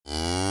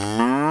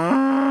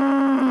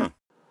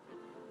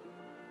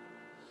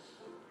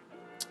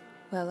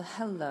Well,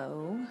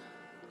 hello.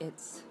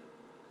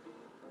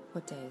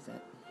 What day is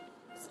it?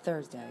 It's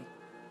Thursday.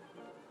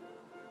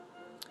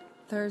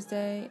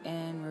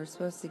 And we were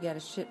supposed to get a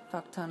shit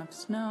fuck ton of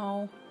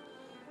snow,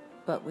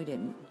 but we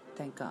didn't,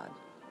 thank God.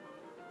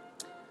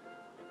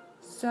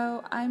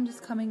 So I'm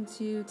just coming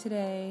to you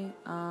today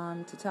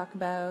to talk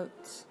about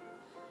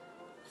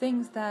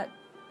things that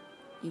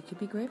you could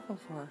be grateful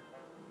for.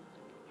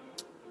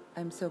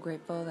 I'm so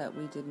grateful that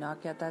we did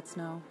not get that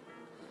snow,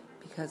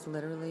 because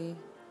literally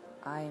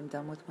I am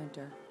done with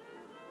winter.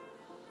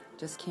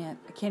 I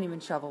can't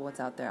even shovel what's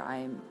out there. I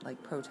am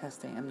like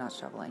protesting. I'm not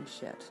shoveling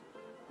shit.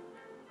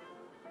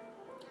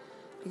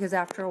 Because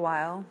after a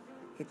while,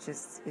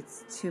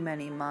 it's too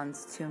many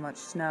months, too much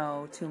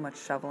snow, too much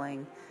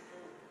shoveling.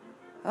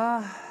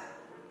 And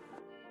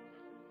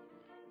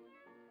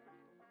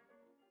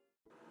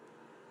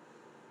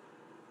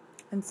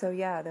so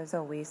there's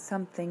always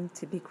something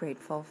to be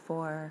grateful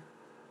for.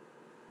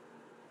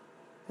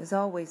 There's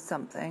always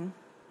something,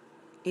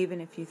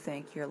 even if you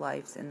think your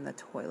life's in the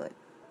toilet.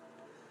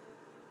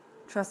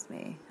 Trust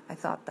me, I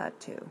thought that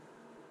too.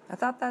 I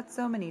thought that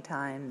so many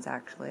times,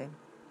 actually.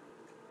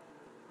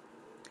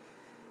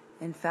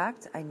 In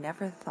fact, I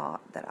never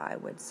thought that I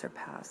would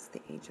surpass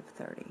the age of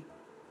 30.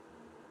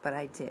 But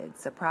I did.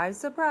 Surprise,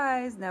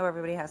 surprise. Now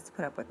everybody has to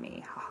put up with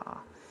me. Haha.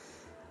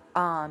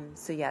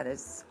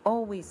 There's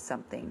always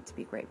something to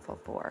be grateful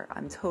for.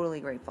 I'm totally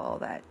grateful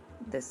that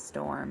this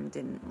storm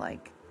didn't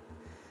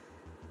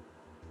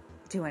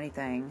do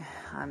anything.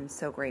 I'm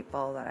so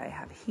grateful that I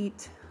have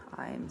heat.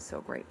 I'm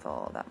so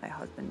grateful that my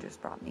husband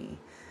just brought me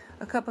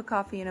a cup of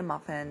coffee and a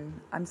muffin.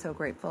 I'm so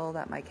grateful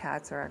that my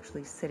cats are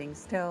actually sitting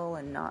still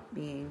and not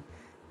being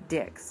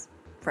dicks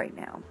right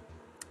now.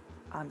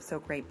 I'm so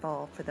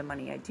grateful for the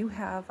money I do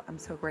have. I'm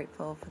so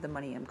grateful for the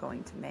money I'm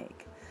going to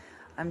make.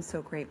 I'm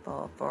so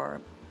grateful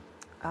for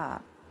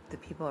the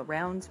people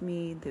around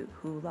me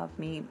who love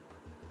me,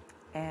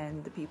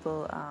 and the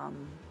people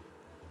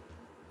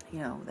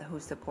who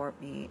support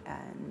me,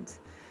 and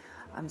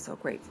I'm so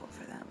grateful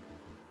for them.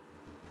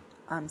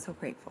 I'm so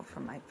grateful for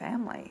my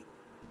family.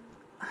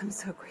 I'm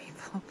so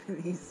grateful for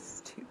these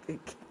stupid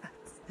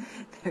cats.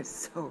 They're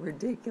so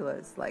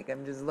ridiculous.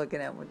 I'm just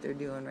looking at what they're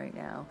doing right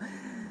now.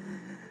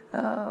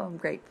 Oh, I'm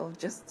grateful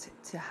just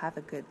to have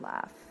a good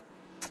laugh.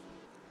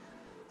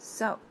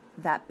 So,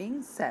 that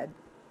being said,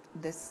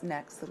 this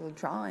next little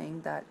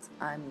drawing that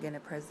I'm going to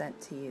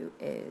present to you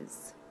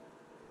is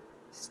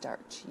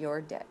start your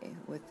day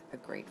with a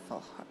grateful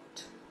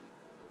heart.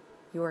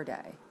 Your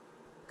day.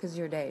 Because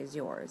your day is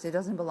yours. It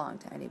doesn't belong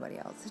to anybody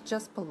else. It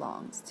just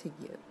belongs to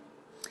you.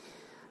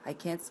 I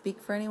can't speak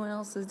for anyone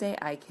else's day.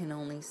 I can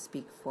only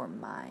speak for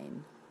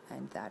mine.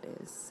 And that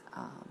is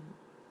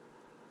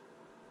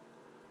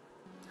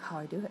how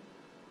I do it.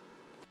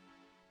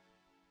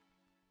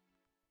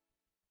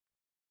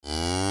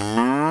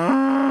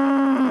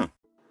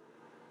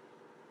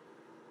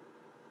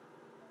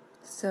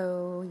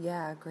 So,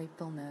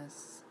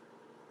 gratefulness.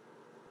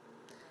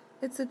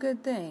 It's a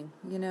good thing.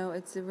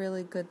 It's a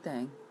really good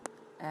thing.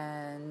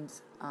 And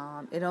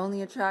it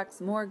only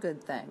attracts more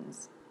good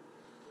things.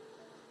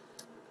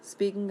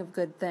 Speaking of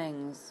good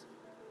things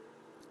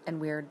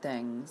and weird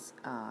things,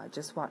 I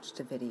just watched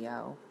a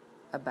video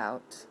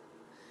about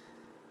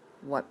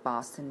what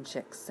Boston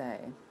chicks say,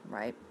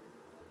 right?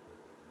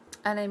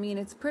 And I mean,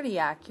 it's pretty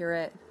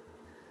accurate,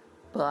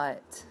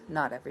 but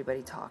not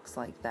everybody talks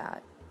like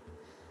that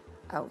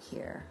out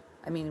here.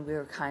 I mean, we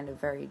were kind of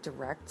very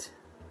direct,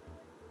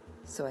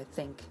 so I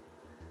think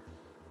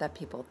that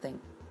people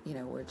think,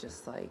 we're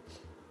just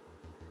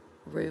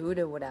rude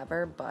or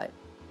whatever, but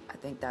I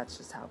think that's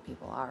just how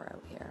people are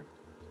out here.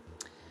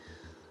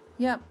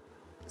 Yep.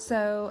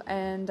 So,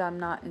 and I'm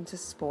not into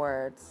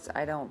sports.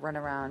 I don't run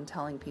around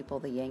telling people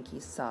the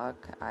Yankees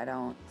suck. I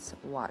don't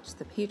watch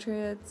the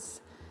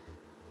Patriots.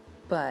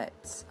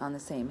 But on the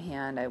same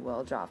hand, I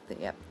will drop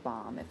the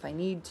F-bomb if I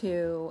need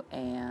to.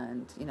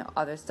 And,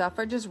 other stuff,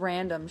 or just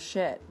random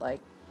shit.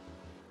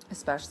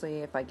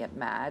 Especially if I get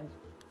mad,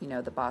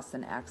 the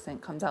Boston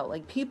accent comes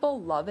out.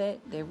 People love it.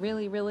 They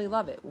really, really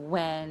love it.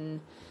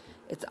 When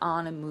it's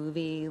on a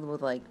movie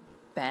with,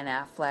 Ben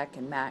Affleck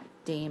and Matt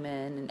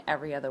Damon, and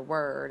every other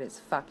word is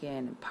fucking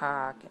and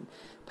park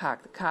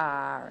the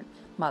car and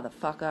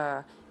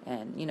motherfucker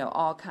and,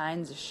 all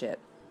kinds of shit.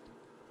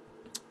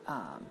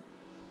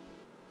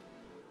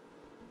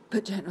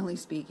 But generally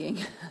speaking,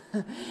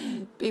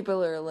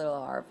 people are a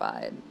little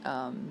horrified.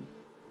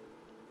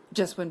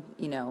 Just when,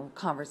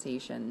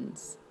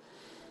 conversations,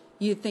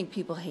 you think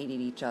people hated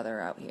each other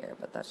out here,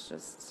 but that's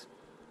just...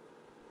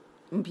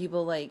 When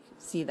people,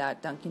 see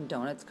that Dunkin'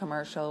 Donuts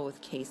commercial with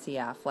Casey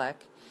Affleck,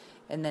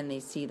 and then they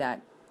see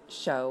that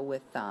show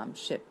with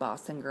Shit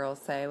Boston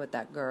Girls Say with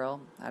that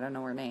girl. I don't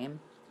know her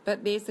name.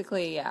 But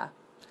basically,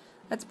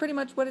 that's pretty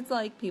much what it's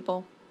like,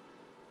 people.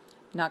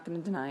 Not going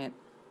to deny it.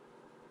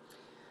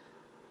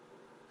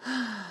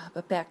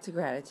 But back to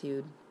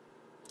gratitude.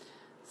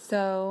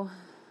 So,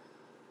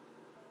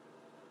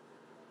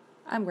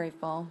 I'm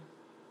grateful.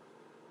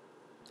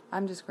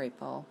 I'm just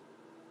grateful.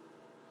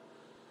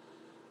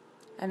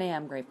 And I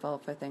am grateful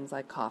for things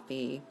like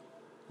coffee,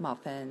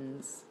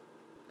 muffins,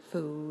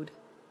 food.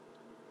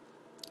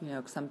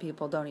 Some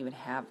people don't even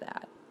have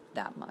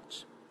that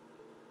much.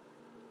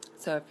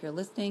 So if you're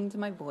listening to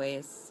my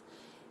voice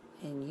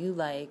and you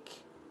like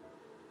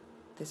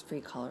this free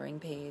coloring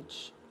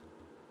page,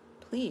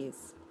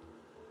 please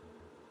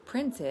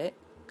print it,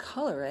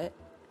 color it,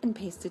 and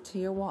paste it to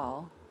your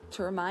wall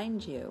to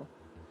remind you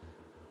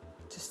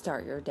to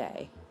start your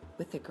day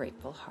with a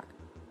grateful heart.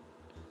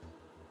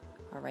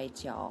 All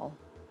right, y'all.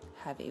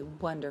 Have a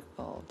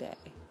wonderful day.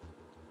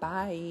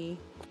 Bye.